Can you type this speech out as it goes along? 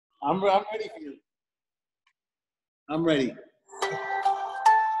I'm ready for you. I'm ready.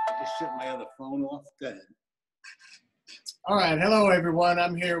 Just shut my other phone off. Go ahead. All right. Hello, everyone.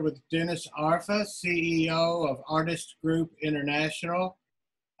 I'm here with Dennis Arfa, CEO of Artist Group International,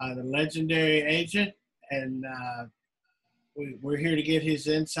 the legendary agent. And we're here to get his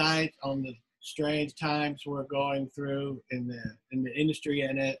insight on the strange times we're going through in the industry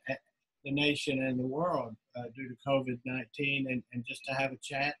and the nation and the world due to COVID-19, and just to have a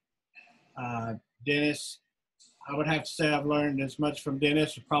chat. Dennis, I would have to say I've learned as much from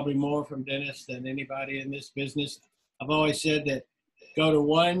Dennis, or probably more from Dennis than anybody in this business. I've always said that go to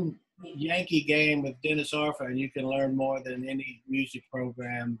one Yankee game with Dennis Arfa and you can learn more than any music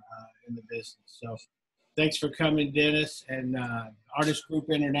program in the business. So thanks for coming, Dennis. And Artist Group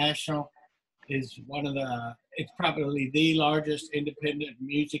International is it's probably the largest independent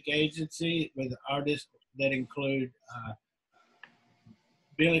music agency with artists that include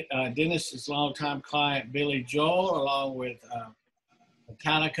Dennis's longtime client, Billy Joel, along with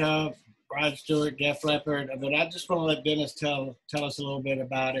Metallica, Rod Stewart, Def Leppard. But I just want to let Dennis tell us a little bit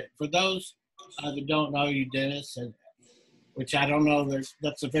about it. For those that don't know you, Dennis, which I don't know,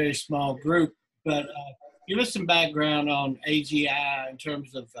 that's a very small group, but give us some background on AGI in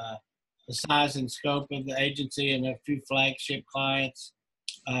terms of the size and scope of the agency and a few flagship clients,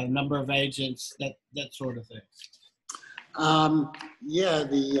 number of agents, that sort of thing. Yeah,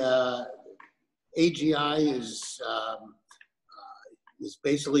 the AGI is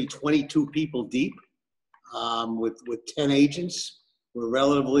basically 22 people deep with 10 agents. We're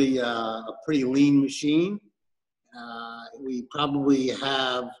relatively a pretty lean machine. We probably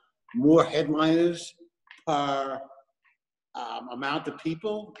have more headliners per amount of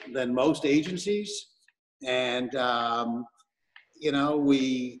people than most agencies. And,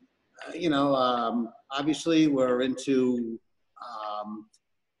 obviously we're into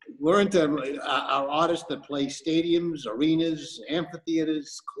our artists that play stadiums, arenas,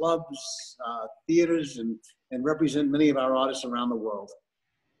 amphitheaters, clubs, theaters, and represent many of our artists around the world.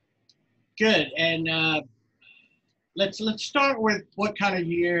 Good. And let's start with what kind of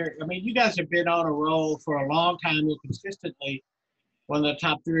year. I mean, you guys have been on a roll for a long time. You're consistently one of the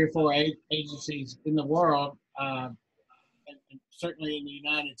top 3 or 4 agencies in the world, and certainly in the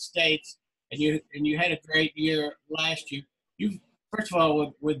United States. And you had a great year last year. First of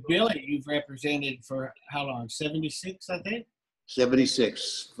all, with Billy, you've represented for how long? 76, I think?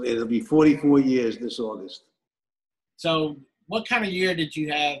 76. It'll be 44 years this August. So what kind of year did you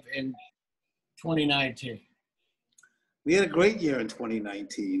have in 2019? We had a great year in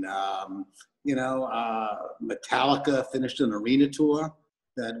 2019. Metallica finished an arena tour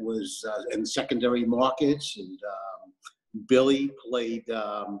that was in secondary markets, and Billy played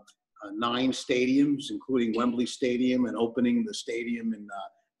 9 stadiums, including Wembley Stadium, and opening the stadium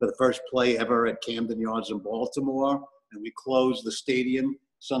for the first play ever at Camden Yards in Baltimore. And we closed the stadium,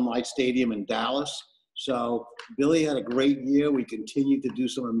 Sunlight Stadium in Dallas. So Billy had a great year. We continued to do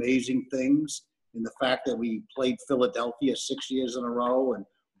some amazing things in the fact that we played Philadelphia 6 years in a row and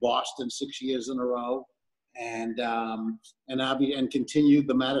Boston 6 years in a row, and continued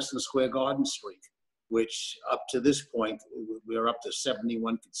the Madison Square Garden streak, which up to this point, we're up to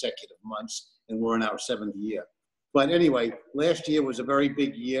 71 consecutive months, and we're in our 7th year. But anyway, last year was a very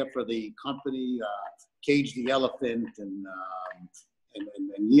big year for the company. Cage the Elephant and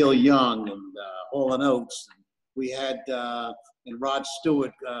Neil Young and Hall & Oates. We had and Rod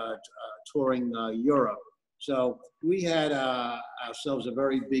Stewart touring Europe. So we had ourselves a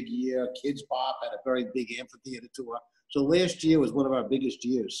very big year. Kids Bop had a very big amphitheater tour. So last year was one of our biggest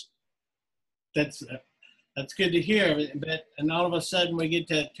years. That's good to hear. And all of a sudden we get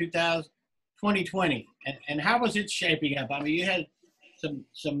to 2020. And how was it shaping up? I mean, you had some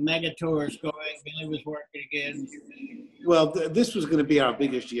mega tours going. Billy was working again. Well, this was going to be our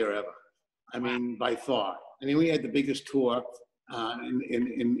biggest year ever. I mean, by far. I mean, we had the biggest tour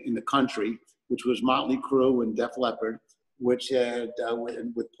in the country, which was Motley Crue and Def Leppard, which had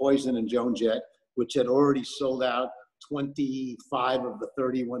with Poison and Joan Jett, which had already sold out 25 of the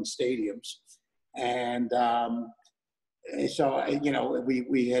 31 stadiums. And so,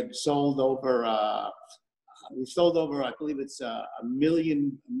 we had sold over, I believe it's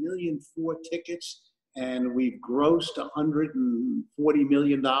 1,000,004 tickets, and we've grossed $140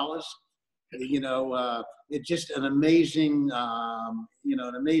 million. It's just an amazing, an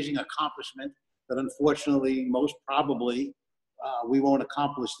amazing accomplishment that unfortunately, most probably, we won't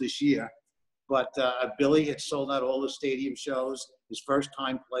accomplish this year. But Billy had sold out all the stadium shows. His first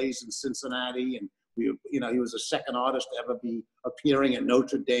time plays in Cincinnati, and he was the second artist to ever be appearing at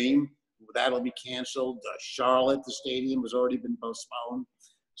Notre Dame. That'll be canceled. Charlotte, the stadium has already been postponed.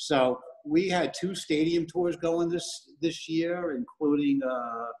 So we had 2 stadium tours going this year, including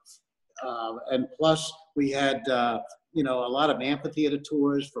and plus we had you know, a lot of amphitheater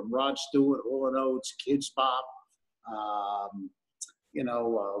tours from Rod Stewart, Hall & Oates, Kids Bop, you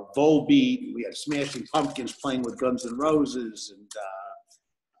know, Volbeat. We had Smashing Pumpkins playing with Guns N' Roses, and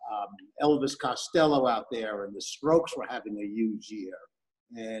Elvis Costello out there, and the Strokes were having a huge year,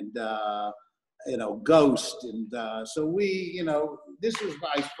 and you know, Ghost, and so we, you know, this is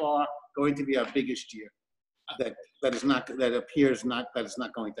by far going to be our biggest year. That appears not that it's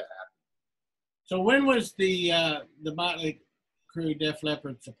not going to happen. So when was the Motley Crue Def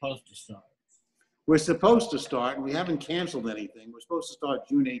Leppard supposed to start? We're supposed to start, and we haven't canceled anything. We're supposed to start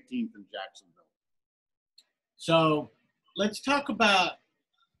June 18th in Jacksonville. So let's talk about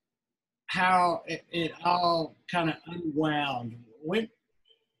how it all kind of unwound.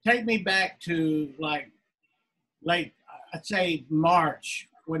 Take me back to like late, I'd say March,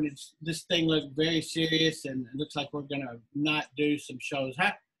 when this thing looked very serious and it looks like we're going to not do some shows.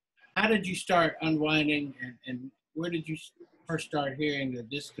 How did you start unwinding, and where did you first start hearing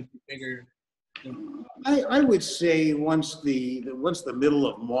that this could be bigger? I would say once the middle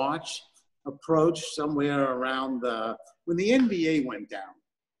of March approached, somewhere around when the NBA went down.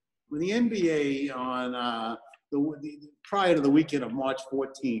 When the NBA on prior to the weekend of March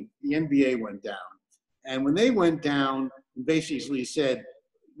 14th, the NBA went down. And when they went down, basically said,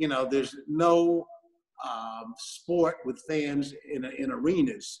 you know, there's no sport with fans in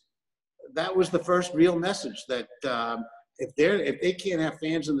arenas. That was the first real message that if they can't have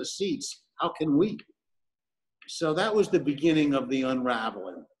fans in the seats, how can we? So that was the beginning of the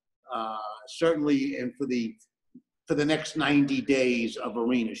unraveling, certainly, and for the next 90 days of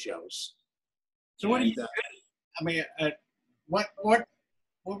arena shows. So what do you? I mean, what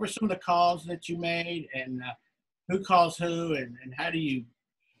were some of the calls that you made, and who calls who, and how do you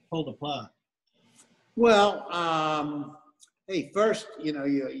pull the plug? Well, hey, first, you know,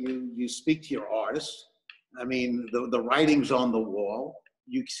 you speak to your artists. I mean, the writing's on the wall.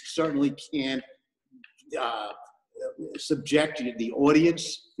 You certainly can't subject the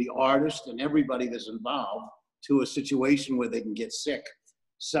audience, the artist, and everybody that's involved to a situation where they can get sick.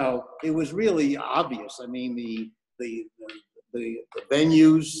 So it was really obvious. I mean, the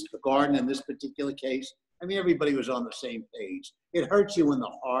venues, the Garden in this particular case, I mean, everybody was on the same page. It hurts you in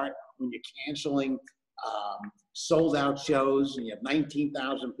the heart when you're canceling sold out shows, and you have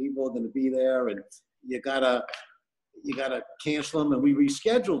 19,000 people going to be there, and you gotta cancel them, and we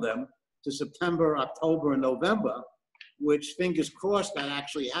rescheduled them to September, October, and November, which fingers crossed that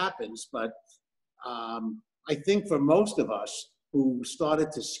actually happens. But I think for most of us who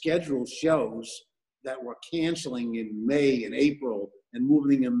started to schedule shows that were canceling in May and April and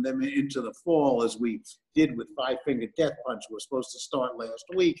moving them into the fall, as we did with Five Finger Death Punch, was supposed to start last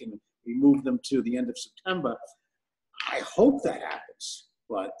week, and we moved them to the end of September. I hope that happens,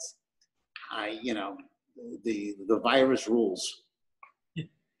 but you know, the virus rules.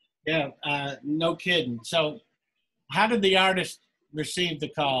 Yeah, no kidding. So, how did the artist receive the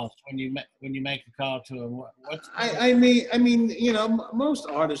calls when you make a call to them? I mean, you know, most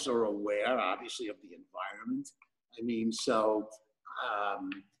artists are aware, obviously, of the environment. I mean, so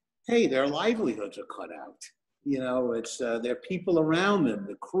hey, their livelihoods are cut out. You know, it's there are people around them,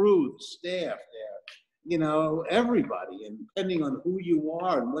 the crew, the staff, you know, everybody, and depending on who you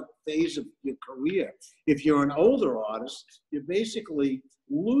are and what phase of your career. If you're an older artist, you're basically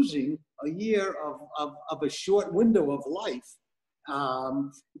losing a year of a short window of life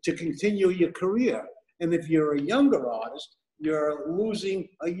to continue your career. And if you're a younger artist, you're losing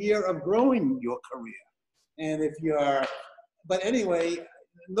a year of growing your career. And if you're, but anyway,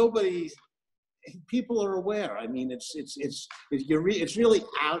 people are aware. I mean, it's really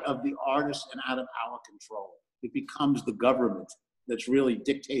out of the artist and out of our control. It becomes the government that's really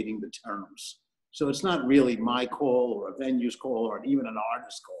dictating the terms. So it's not really my call or a venue's call or even an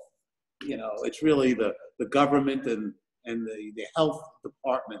artist's call. You know, it's really the government and the health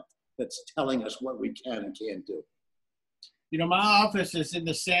department that's telling us what we can and can't do. You know, my office is in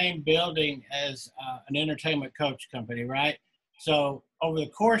the same building as an entertainment coach company, right? So over the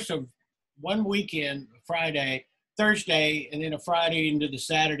course of one weekend, Friday, Thursday, and then a Friday into the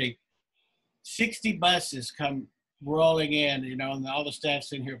Saturday, 60 buses come rolling in, you know, and all the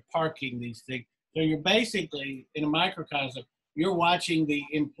staff's in here parking these things. So you're basically, in a microcosm, you're watching the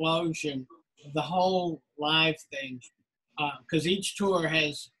implosion of the whole live thing, because each tour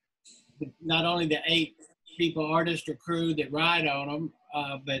has not only the 8 people, artists or crew that ride on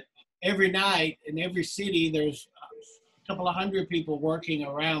them, but every night in every city, there's a couple of hundred people working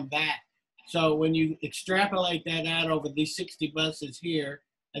around that. So when you extrapolate that out over these 60 buses here,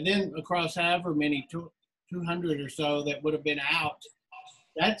 and then across however many, 200 or so that would have been out.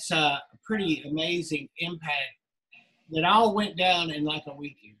 That's a pretty amazing impact that all went down in like a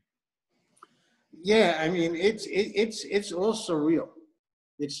weekend. Yeah, I mean, it's all surreal.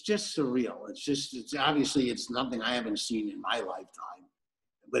 It's just surreal. It's obviously it's nothing I haven't seen in my lifetime,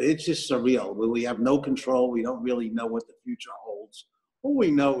 but it's just surreal. We have no control. We don't really know what the future holds. All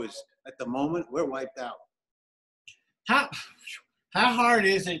we know is at the moment we're wiped out. How hard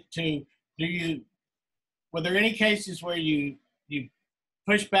is it were there any cases where you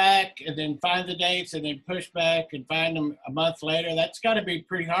push back and then find the dates and then push back and find them a month later? That's got to be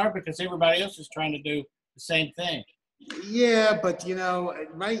pretty hard because everybody else is trying to do the same thing. Yeah, but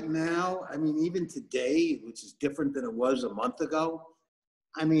right now, I mean, even today, which is different than it was a month ago,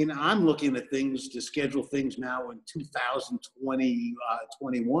 I mean, I'm looking at things to schedule things now in 2020,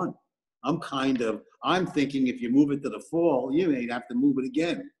 21. I'm thinking if you move it to the fall, you may have to move it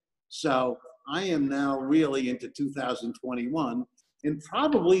again. So I am now really into 2021 and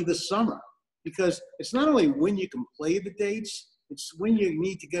probably the summer, because it's not only when you can play the dates, it's when you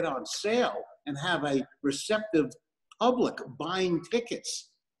need to get on sale and have a receptive public buying tickets.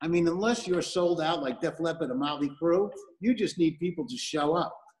 I mean, unless you're sold out like Def Leppard and Motley Crue, you just need people to show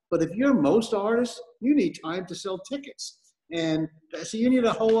up. But if you're most artists, you need time to sell tickets. And so you need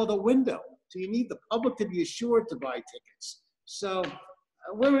a whole other window. So you need the public to be assured to buy tickets. So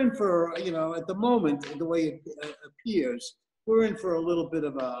we're in for, at the moment, the way it appears, we're in for a little bit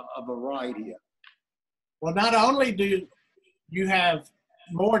of a ride here. Well, not only do you have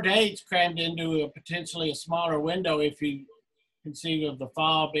more dates crammed into potentially a smaller window if you conceive of the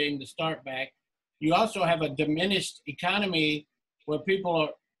fall being the start back, you also have a diminished economy where people are,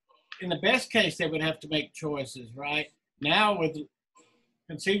 in the best case, they would have to make choices, right? Now with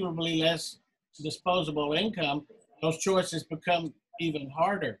conceivably less disposable income, those choices become even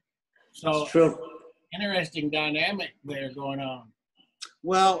harder. So that's true. Interesting dynamic there going on.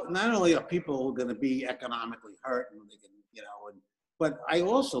 Well, not only are people going to be economically hurt, and they can, but I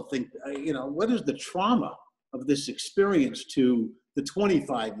also think, what is the trauma of this experience to the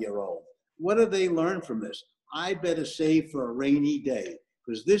 25-year-old? What do they learn from this? I better save for a rainy day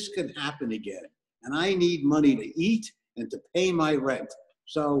because this can happen again, and I need money to eat and to pay my rent.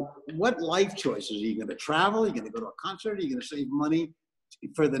 So what life choices? Are you going to travel? Are you going to go to a concert? Are you going to save money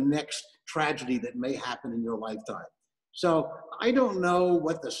for the next tragedy that may happen in your lifetime? So I don't know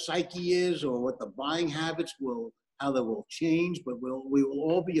what the psyche is or what the buying habits how they will change, but we will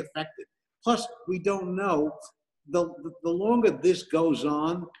all be affected. Plus, we don't know, the longer this goes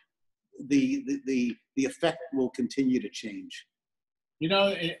on, the effect will continue to change.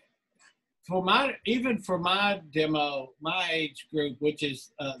 For my demo, my age group, which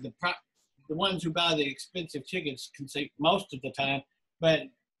is the ones who buy the expensive tickets, can see most of the time, but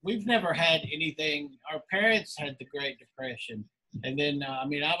we've never had anything. Our parents had the Great Depression, and then I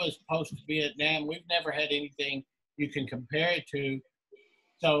was post-Vietnam. We've never had anything you can compare it to.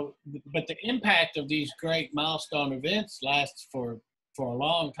 So, but the impact of these great milestone events lasts for a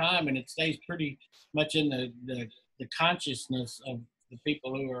long time, and it stays pretty much in the consciousness of the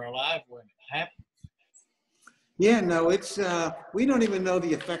people who are alive when it happens. Yeah, no, it's we don't even know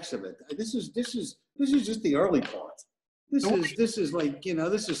the effects of it. This is just the early part. This is like,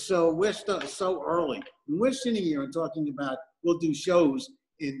 this is we're so early. And we're sitting here and talking about we'll do shows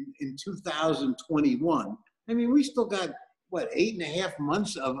in 2021. I mean, we still got, 8.5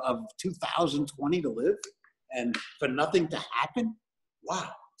 months of 2020 to live and for nothing to happen? Wow,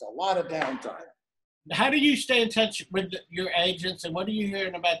 it's a lot of downtime. How do you stay in touch with your agents, and what are you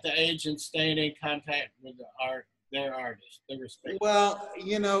hearing about the agents staying in contact with their artists, their respective? Well,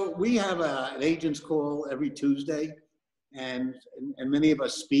 we have an agents call every Tuesday, and many of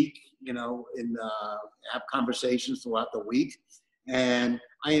us speak, have conversations throughout the week. And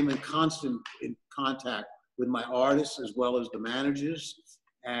I am in constant contact with my artists as well as the managers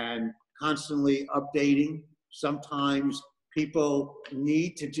and constantly updating. Sometimes people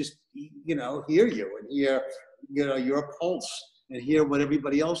need to just, hear you and hear, your pulse and hear what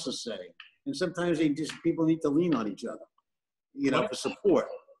everybody else is saying. And sometimes people need to lean on each other, for support.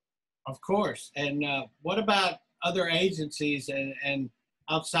 Of course. And what about other agencies and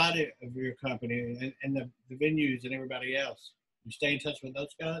outside of your company and the venues and everybody else? You stay in touch with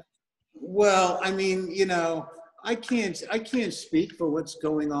those guys? Well, I mean, I can't speak for what's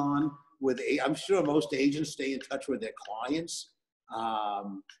going on with. I'm sure most agents stay in touch with their clients.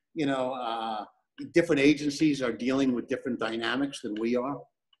 Different agencies are dealing with different dynamics than we are.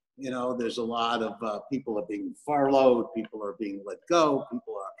 There's a lot of people are being furloughed, people are being let go,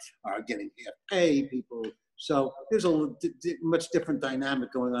 people are getting half pay, people. So there's a much different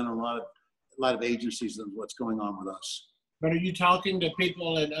dynamic going on in a lot of agencies than what's going on with us. But are you talking to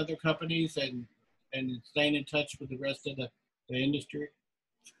people in other companies and staying in touch with the rest of the industry?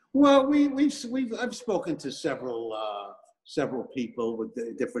 Well, I've spoken to several people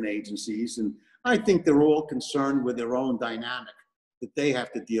with different agencies, and I think they're all concerned with their own dynamic that they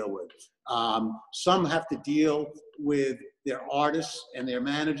have to deal with. Some have to deal with their artists and their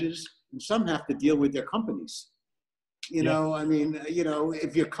managers, and some have to deal with their companies. You know, I mean, you know,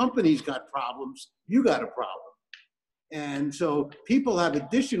 if your company's got problems, you got a problem. And so people have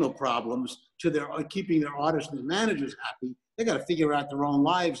additional problems to their keeping their artists and their managers happy. They got to figure out their own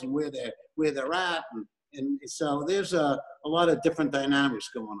lives and where they're at. And so there's a lot of different dynamics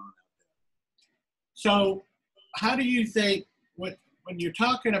going on out there. So how do you think, when you're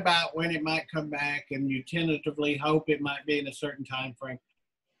talking about when it might come back and you tentatively hope it might be in a certain time frame,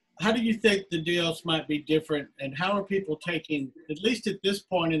 how do you think the deals might be different, and how are people taking, at least at this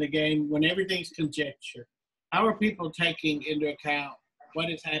point in the game when everything's conjecture, how are people taking into account what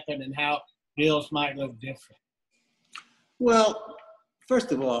has happened and how deals might look different? Well,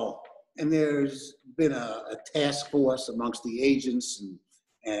 first of all, and there's been a task force amongst the agents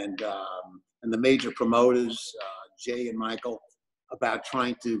and the major promoters, Jay and Michael, about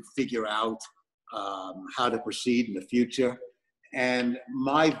trying to figure out how to proceed in the future. And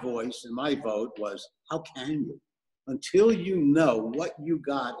my voice and my vote was, how can you? Until you know what you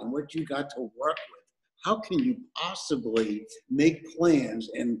got and what you got to work with, how can you possibly make plans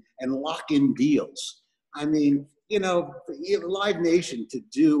and lock in deals? I mean, you know, Live Nation to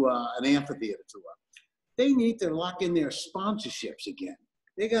do an amphitheater tour, they need to lock in their sponsorships again.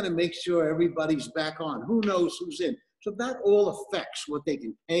 They got to make sure everybody's back on. Who knows who's in? So that all affects what they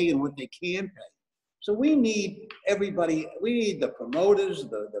can pay and what they can pay. So we need everybody, we need the promoters,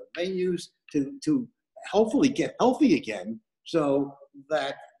 the venues to hopefully get healthy again so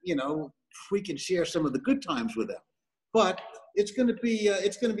that, you know, we can share some of the good times with them. But it's going to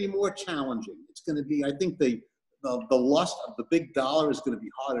be more challenging. It's going to be, I think the lust of the big dollar is going to be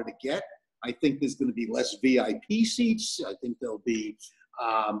harder to get. I think there's going to be less VIP seats. I think there'll be,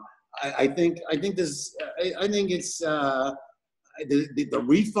 I think it's the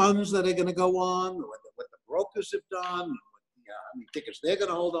refunds that are going to go on, what the brokers have done, how many tickets they're going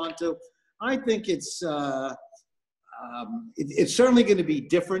to hold on to. I think it's certainly going to be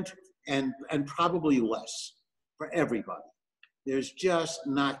different and probably less for everybody. There's just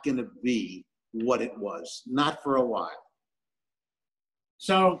not going to be what it was, not for a while.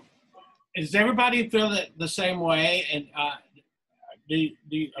 So, does everybody feel it the same way? And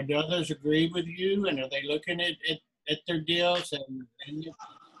do others agree with you? And are they looking at their deals?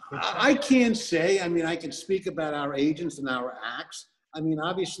 I can't say. I mean, I can speak about our agents and our acts. I mean,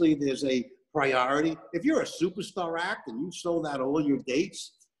 obviously, there's a priority. If you're a superstar act and you sold out all your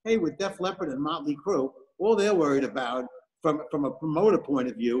dates, hey, with Def Leppard and Motley Crue, all they're worried about from a promoter point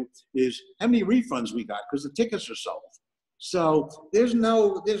of view is how many refunds we got because the tickets are sold. So there's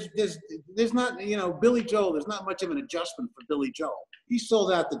not, you know, Billy Joel, there's not much of an adjustment for Billy Joel. He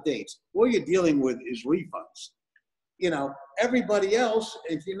sold out the dates. All you're dealing with is refunds. You know, everybody else,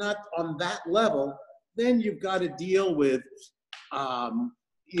 if you're not on that level, then you've got to deal with,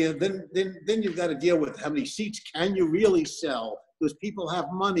 you know, then you've got to deal with how many seats can you really sell? Because people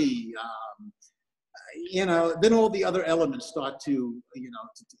have money, you know, then all the other elements start to, you know,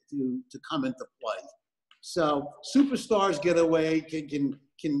 to come into play. So superstars get away, can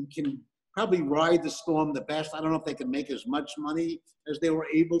probably ride the storm the best. I don't know if they can make as much money as they were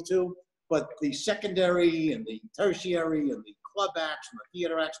able to, but the secondary and the tertiary and the club acts and the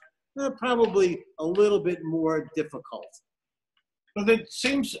theater acts, they're probably a little bit more difficult. Well, it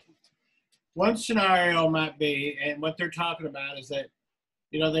seems one scenario might be, and what they're talking about is that,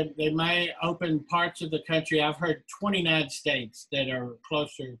 you know, they may open parts of the country. I've heard 29 states that are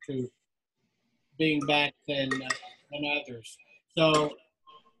closer to being back than others. So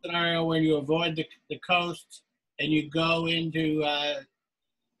scenario where you avoid the coast and you go into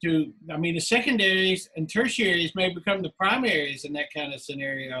I mean, the secondaries and tertiaries may become the primaries in that kind of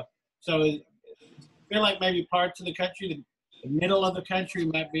scenario. So I feel like maybe parts of the country, the middle of the country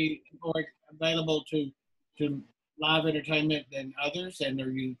might be more available to live entertainment than others. And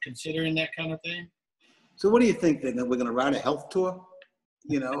are you considering that kind of thing? So what do you think, then, that we're going to ride a health tour?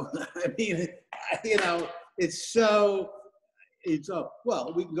 You know, I mean, you know,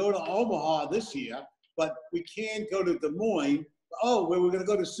 well, we can go to Omaha this year, but we can't go to Des Moines. Oh, we're going to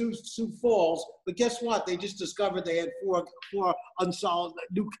go to Sioux Falls, but guess what? They just discovered they had four unsolved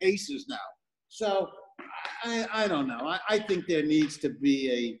new cases now. So I don't know. I think there needs to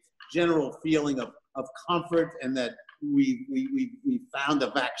be a general feeling of of comfort, and that we found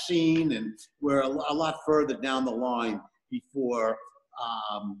a vaccine, and we're a lot further down the line before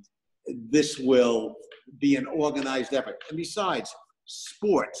this will be an organized effort. And besides,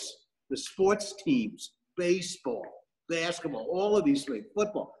 sports, the sports teams, baseball, basketball, all of these things,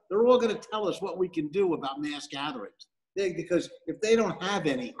 football, they're all going to tell us what we can do about mass gatherings. Because if they don't have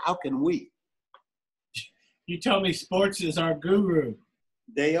any, how can we? You told me sports is our guru.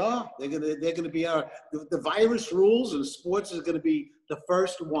 They are. They're gonna be the virus rules, and sports is gonna be the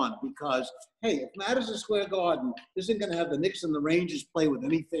first one, because hey, if Madison Square Garden isn't gonna have the Knicks and the Rangers play with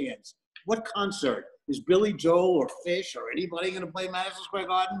any fans, what concert is Billy Joel or Fish or anybody gonna play Madison Square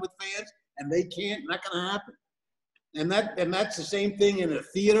Garden with fans? And they can't. Not gonna happen. And that's the same thing in a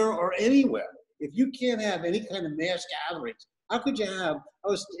theater or anywhere. If you can't have any kind of mass gatherings, how could you have? I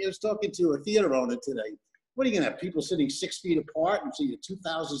was talking to a theater owner today. What are you going to have, people sitting 6 feet apart, and so your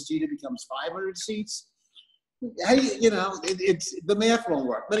 2,000 seater becomes 500 seats? How it's the math won't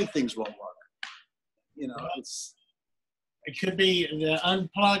work. Many things won't work. It could be the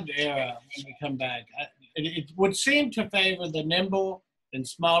unplugged era when we come back. It would seem to favor the nimble and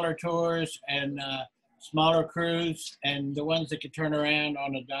smaller tours and smaller crews, and the ones that could turn around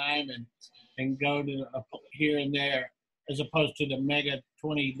on a dime and go to here and there, as opposed to the mega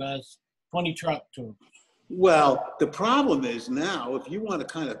 20 truck tour. Well, the problem is now, if you want to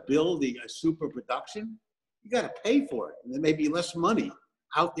kind of build a super production, you got to pay for it. And there may be less money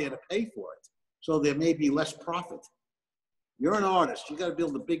out there to pay for it. So there may be less profit. You're an artist. You got to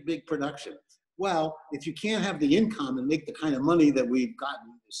build a big production. Well, if you can't have the income and make the kind of money that we've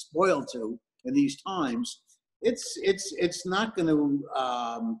gotten spoiled to in these times, it's not going to,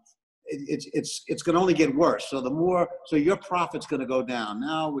 it's going to only get worse. So your profit's going to go down.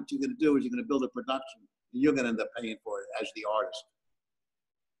 Now what you're going to do is you're going to build a production. You're going to end up paying for it as the artist.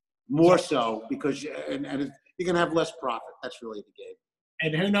 More so, because you're going to have less profit. That's really the game.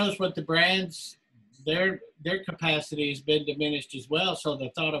 And who knows what the brands, their capacity has been diminished as well. So the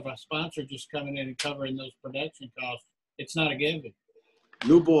thought of a sponsor just coming in and covering those production costs, it's not a given.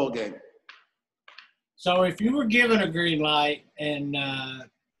 New ball game. So if you were given a green light and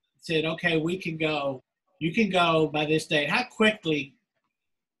said, okay, we can go, you can go by this date, how quickly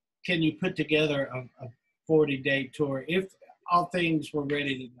can you put together a 40-day tour if all things were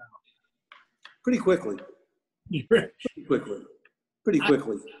ready to go? Pretty quickly. Pretty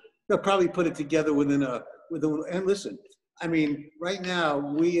quickly. They'll probably put it together within. And listen, I mean, right now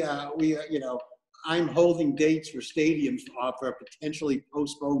we I'm holding dates for stadiums for potentially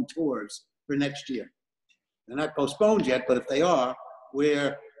postponed tours for next year. They're not postponed yet, but if they are,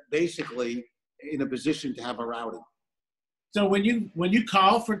 we're basically in a position to have a routing. So when you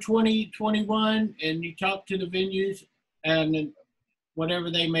call for 2021 and you talk to the venues and whatever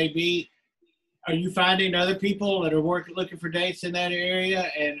they may be, are you finding other people that are looking for dates in that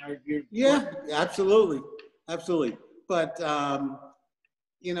area? And are you? Yeah, absolutely. But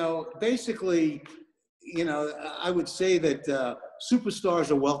basically, I would say that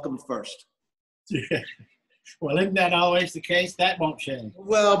superstars are welcomed first. Yeah. Well, isn't that always the case? That won't change.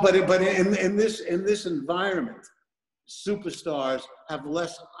 Well, but in this environment, superstars have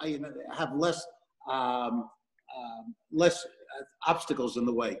less obstacles in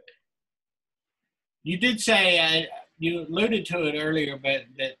the way. You did say you alluded to it earlier, but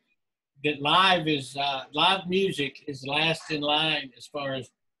that live music is last in line as far as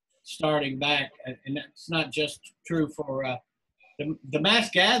starting back, and that's not just true for the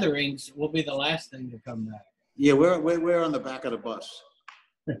mass gatherings. Will be the last thing to come back. Yeah, we're on the back of the bus.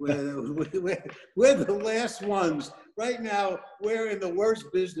 We're the last ones. Right now, we're in the worst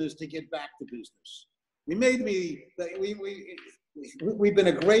business to get back to business. We've been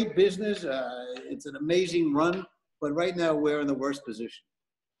a great business. It's an amazing run, but right now we're in the worst position.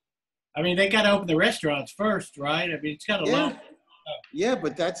 I mean, they got to open the restaurants first, right? I mean, it's got a long. Yeah,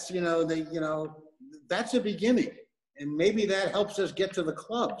 but that's that's a beginning, and maybe that helps us get to the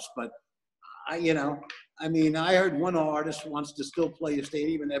clubs. But I heard one artist wants to still play a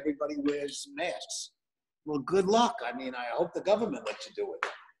stadium and everybody wears masks. Well, good luck. I mean, I hope the government lets you do it.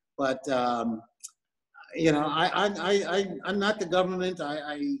 But, I'm not the government.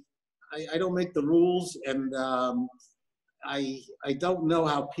 I don't make the rules. And I don't know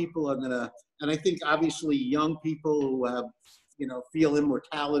how people are going to, and I think obviously young people who have, feel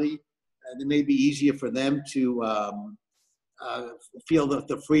immortality, it may be easier for them to feel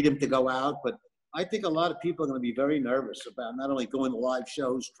the freedom to go out. But I think a lot of people are going to be very nervous about not only going to live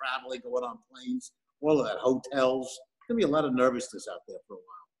shows, traveling, going on planes, all of that, hotels. There's going to be a lot of nervousness out there for a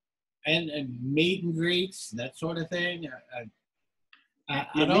while. And meet and greets, that sort of thing.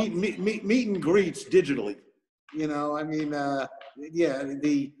 I don't. Meet and greets digitally. You know, I mean, yeah,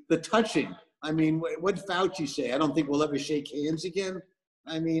 the touching. I mean, what did Fauci say? I don't think we'll ever shake hands again.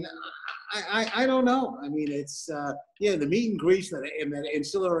 I mean, I don't know. I mean, it's yeah, the meet and greets and that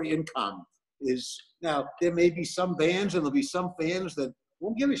ancillary income is now. There may be some bands and there'll be some fans that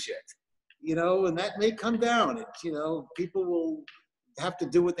won't give a shit. You know, and that may come down. It's, you know, people will have to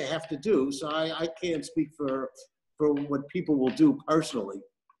do what they have to do. So I can't speak for what people will do personally.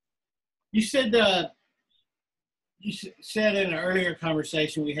 You said said in an earlier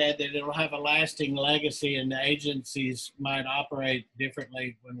conversation we had that it'll have a lasting legacy and the agencies might operate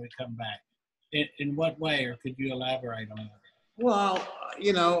differently when we come back. In what way, or could you elaborate on that? Well,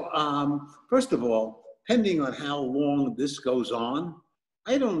 you know, first of all, depending on how long this goes on,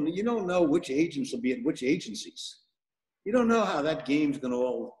 you don't know which agents will be at which agencies. You don't know how that game's going to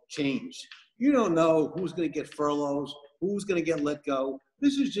all change. You don't know who's going to get furloughs, who's going to get let go.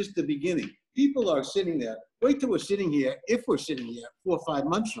 This is just the beginning. People are sitting there. Wait till we're sitting here, if we're sitting here 4 or 5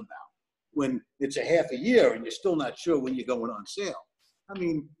 months from now, when it's a half a year and you're still not sure when you're going on sale. I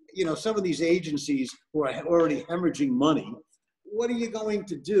mean, you know, some of these agencies who are already hemorrhaging money, what are you going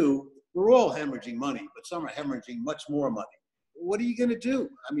to do? We're all hemorrhaging money, but some are hemorrhaging much more money. What are you going to do?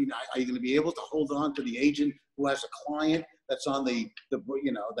 I mean, are you going to be able to hold on to the agent who has a client that's on the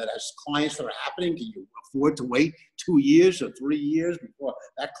you know, that has clients that are happening? Can you afford to wait 2 years or 3 years before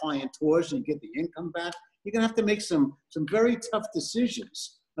that client tours and you get the income back? You're going to have to make some very tough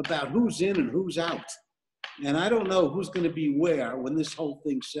decisions about who's in and who's out. And I don't know who's going to be where when this whole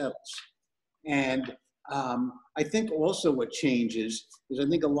thing settles. And I think also what changes is I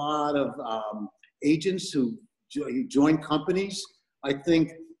think a lot of agents who join companies, I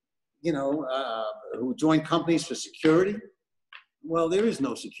think, you know, who join companies for security. Well, there is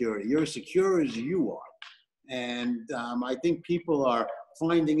no security. You're as secure as you are. And I think people are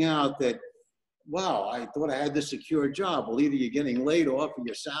finding out that, wow, I thought I had this secure job. Well, either you're getting laid off or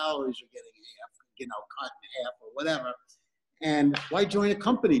your salaries are getting half, you know, cut in half or whatever. And why join a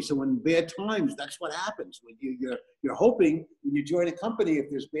company? So when bad times, that's what happens. When you're hoping when you join a company, if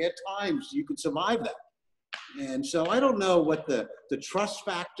there's bad times, you can survive that. And so I don't know what the trust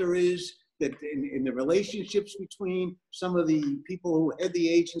factor is that in the relationships between some of the people who head the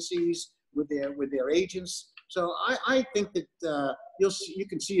agencies with their agents. So I think that you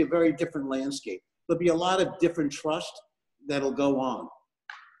can see a very different landscape. There'll be a lot of different trust that'll go on.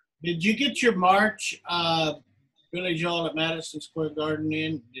 Did you get your March Billy Joel at Madison Square Garden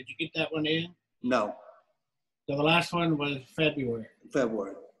in? Did you get that one in? No. So the last one was February.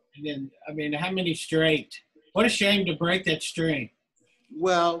 February. And then, I mean, how many straight? What a shame to break that string.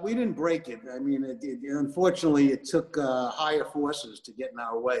 Well, we didn't break it. I mean, unfortunately, it took higher forces to get in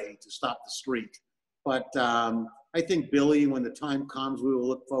our way to stop the streak. But I think, Billy, when the time comes, we will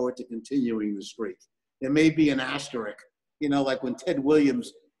look forward to continuing the streak. There may be an asterisk, you know, like when Ted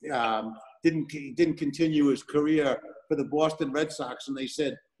Williams didn't continue his career for the Boston Red Sox, and they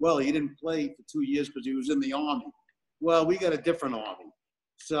said, well, he didn't play for 2 years because he was in the Army. Well, we got a different Army.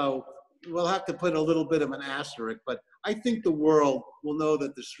 So we'll have to put a little bit of an asterisk, but I think the world will know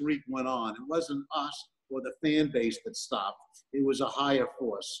that the streak went on. It wasn't us or the fan base that stopped. It was a higher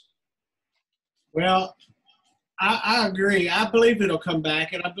force. Well, I agree. I believe it'll come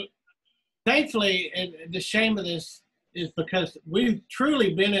back. And thankfully, and the shame of this is because we've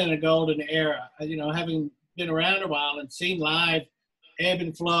truly been in a golden era, you know, having been around a while and seen live ebb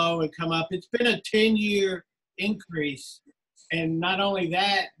and flow and come up. It's been a 10-year increase. And not only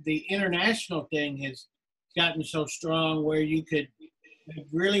that, the international thing has gotten so strong where you could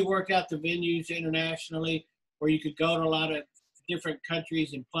really work out the venues internationally, where you could go to a lot of different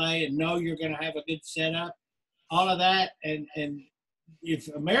countries and play and know you're going to have a good setup. All of that. And if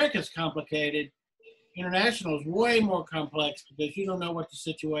America's complicated, international is way more complex because you don't know what the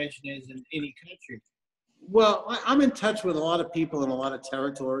situation is in any country. Well, I'm in touch with a lot of people in a lot of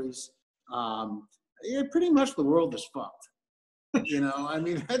territories. Yeah, pretty much the world is fucked. You know, I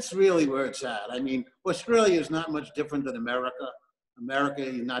mean, that's really where it's at. I mean, Australia is not much different than America. America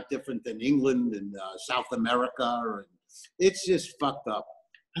is not different than England and South America. And it's just fucked up.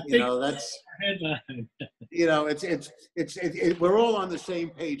 You know, that's, you know, we're all on the same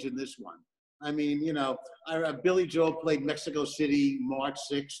page in this one. I mean, you know, Billy Joel played Mexico City March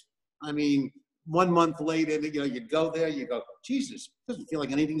 6th. I mean, 1 month later, you know, you'd go there, you go, Jesus, doesn't feel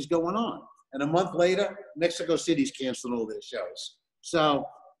like anything's going on. And a month later, Mexico City's canceling all their shows. So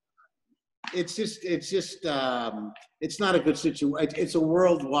it's not a good situation. It's a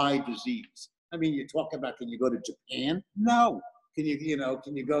worldwide disease. I mean, you talk about, can you go to Japan? No. Can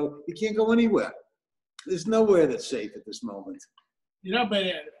you go? You can't go anywhere. There's nowhere that's safe at this moment. You know, but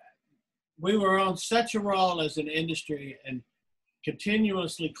we were on such a roll as an industry and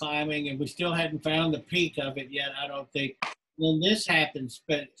continuously climbing, and we still hadn't found the peak of it yet, I don't think. When this happens,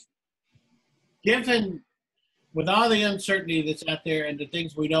 but given with all the uncertainty that's out there and the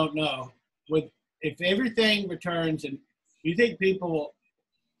things we don't know, if everything returns, and you think people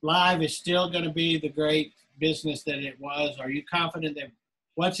live is still going to be the great business that it was, are you confident that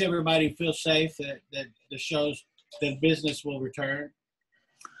once everybody feels safe that the shows, the business will return?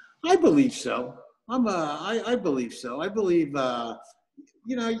 I believe so. I believe so. I believe,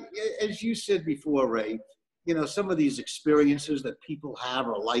 you know, as you said before, Ray, you know, some of these experiences that people have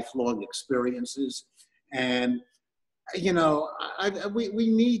are lifelong experiences. And, you know, we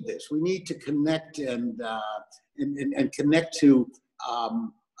need this. We need to connect and connect to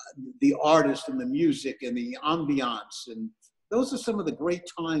the artist and the music and the ambiance. And those are some of the great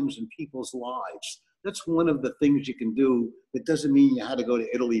times in people's lives. That's one of the things you can do. That doesn't mean you had to go to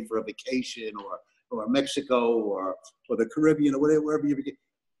Italy for a vacation or Mexico or the Caribbean or wherever you begin.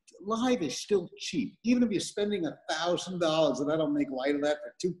 Live is still cheap. Even if you're spending $1,000, and I don't make light of that,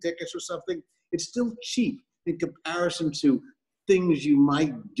 for 2 tickets or something, it's still cheap in comparison to things you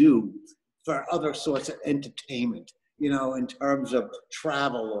might do for other sorts of entertainment, you know, in terms of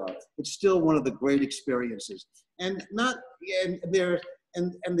travel. Or it's still one of the great experiences. And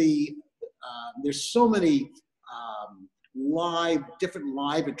there's so many different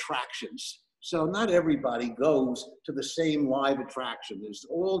live attractions. So not everybody goes to the same live attraction. There's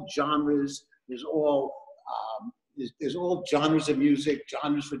all genres. There's all genres of music,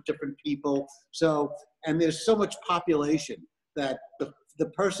 genres for different people. So, and there's so much population that the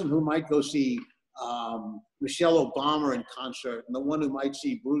person who might go see Michelle Obama in concert, and the one who might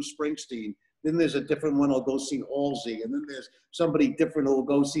see Bruce Springsteen, then there's a different one who'll go see Halsey, and then there's somebody different who will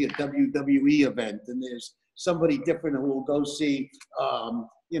go see a WWE event, and there's somebody different who will go see,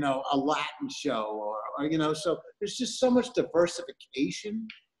 you know, a Latin show, or, you know, so there's just so much diversification,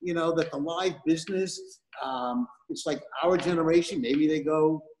 you know, that the live business, it's like our generation, maybe they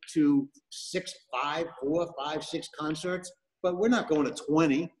go to 4, 5, 6 concerts, but we're not going to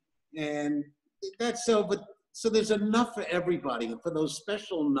 20. And that's so there's enough for everybody, and for those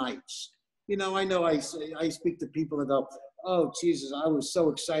special nights. You know I speak to people that go, oh, Jesus, I was so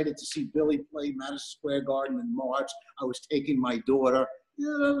excited to see Billy play Madison Square Garden in March. I was taking my daughter.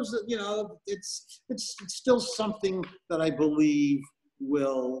 You know, it's still something that I believe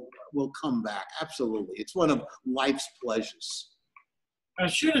will come back. Absolutely. It's one of life's pleasures. I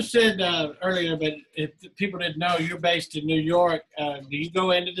should have said earlier, but if people didn't know, you're based in New York. Do you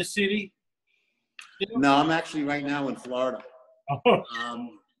go into the city? No, I'm actually right now in Florida. Oh.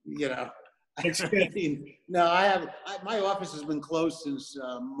 You know, I mean, no, my office has been closed since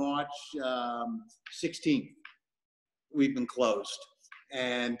March 16th. We've been closed,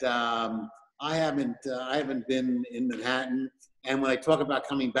 and I haven't been in Manhattan. And when I talk about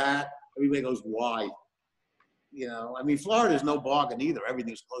coming back, everybody goes, "Why?" You know, I mean, Florida's no bargain either.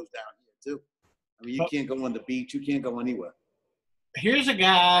 Everything's closed down here too. I mean, you can't go on the beach. You can't go anywhere. Here's a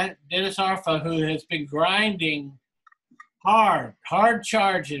guy, Dennis Arfa, who has been grinding hard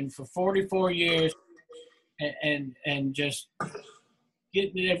charging for 44 years, and just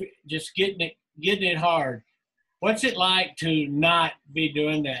getting it hard. What's it like to not be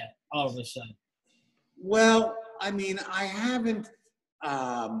doing that all of a sudden? Well, I mean, I haven't.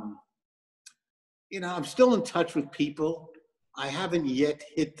 You know, I'm still in touch with people. I haven't yet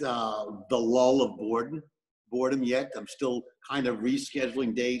hit the lull of boredom yet. I'm still kind of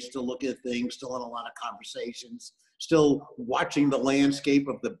rescheduling days, still looking at things, still in a lot of conversations, still watching the landscape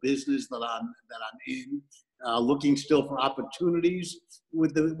of the business that I'm in, looking still for opportunities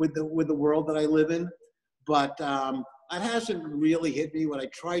with the world that I live in. But that hasn't really hit me. What I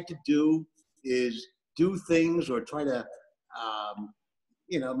try to do is do things, or try to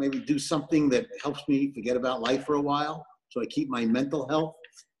you know, maybe do something that helps me forget about life for a while, so I keep my mental health.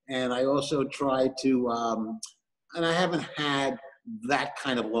 And I also try to, and I haven't had that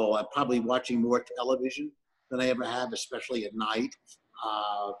kind of lull. I'm probably watching more television than I ever have, especially at night.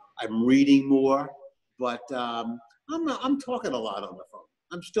 I'm reading more, but I'm talking a lot on the phone.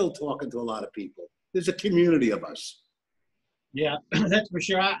 I'm still talking to a lot of people. There's a community of us. Yeah, that's for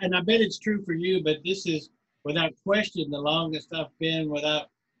sure. And I bet it's true for you, but this is, without question, the longest I've been without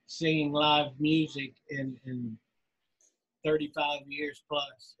singing live music in 35 years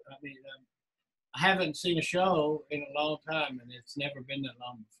plus. I mean, I haven't seen a show in a long time, and it's never been that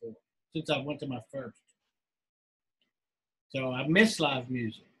long before, since I went to my first. So I miss live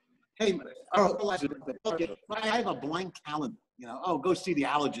music. Hey, I have a blank calendar. You know, oh, go see the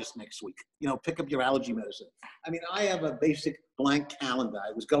allergist next week. You know, pick up your allergy medicine. I mean, I have a basic blank calendar.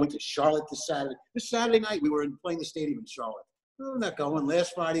 I was going to Charlotte this Saturday. This Saturday night, we were playing the stadium in Charlotte. Oh, not going.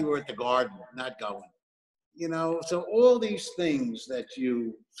 Last Friday, we were at the Garden. Not going. You know, so all these things that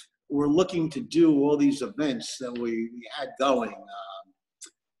you were looking to do, all these events that we had going,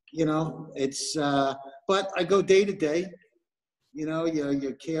 you know, it's, but I go day to day. You know,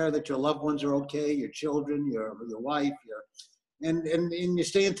 you care that your loved ones are okay, your children, your wife, and you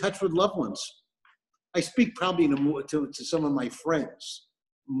stay in touch with loved ones. I speak probably to some of my friends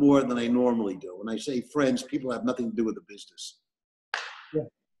more than I normally do. When I say friends, people have nothing to do with the business. Yeah.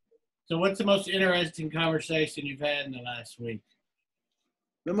 So what's the most interesting conversation you've had in the last week?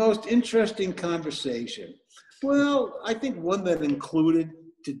 The most interesting conversation. Well, I think one that included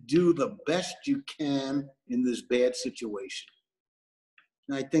to do the best you can in this bad situation.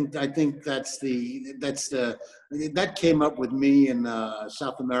 I think that came up with me and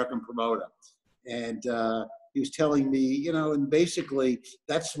South American promoter, and he was telling me, you know, and basically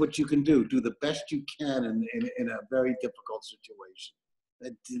that's what you can do. Do the best you can in a very difficult situation.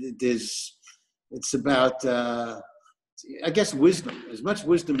 It's about I guess wisdom, as much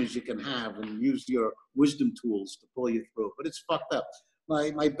wisdom as you can have, and use your wisdom tools to pull you through. But it's fucked up.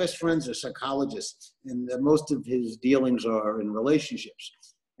 My best friend's a psychologist, and most of his dealings are in relationships.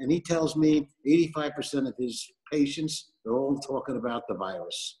 And he tells me 85% of his patients, they're all talking about the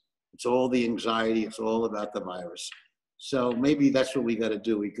virus. It's all the anxiety. It's all about the virus. So maybe that's what we got to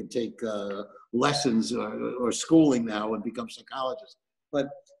do. We could take lessons or schooling now and become psychologists. But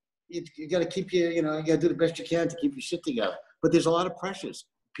you got to keep you got to do the best you can to keep your shit together. But there's a lot of pressures.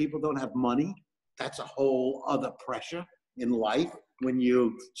 People don't have money. That's a whole other pressure in life when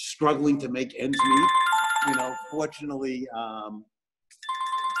you're struggling to make ends meet. You know, fortunately,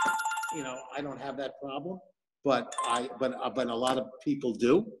 you know, I don't have that problem, but a lot of people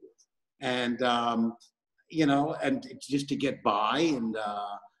do, and you know, and just to get by, and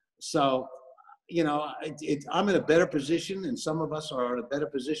so, you know, I'm in a better position, and some of us are in a better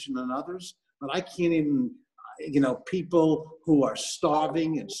position than others, but I can't even, you know, people who are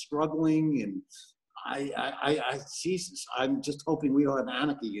starving and struggling, and Jesus, I'm just hoping we don't have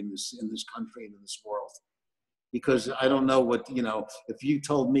anarchy in this country and in this world, because I don't know what, you know, if you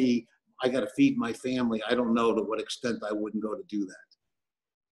told me I got to feed my family, I don't know to what extent I wouldn't go to do that.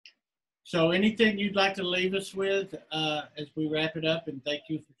 So anything you'd like to leave us with as we wrap it up, and thank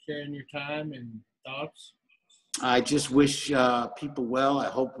you for sharing your time and thoughts? I just wish people well. I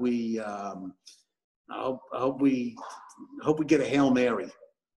hope we get a Hail Mary.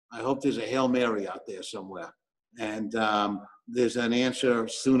 I hope there's a Hail Mary out there somewhere, and there's an answer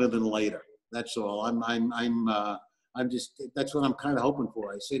sooner than later. That's all. I'm just, that's what I'm kind of hoping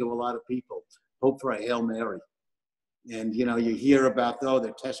for. I say to a lot of people, hope for a Hail Mary. And, you know, you hear about, oh,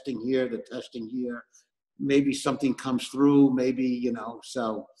 they're testing here. Maybe something comes through, maybe, you know,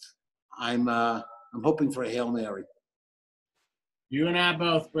 so I'm hoping for a Hail Mary. You and I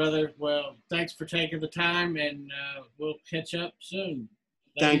both, brother. Well, thanks for taking the time, and we'll catch up soon.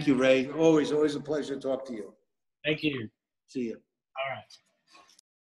 Thank you, Ray. Always a pleasure to talk to you. Thank you. See you. All right.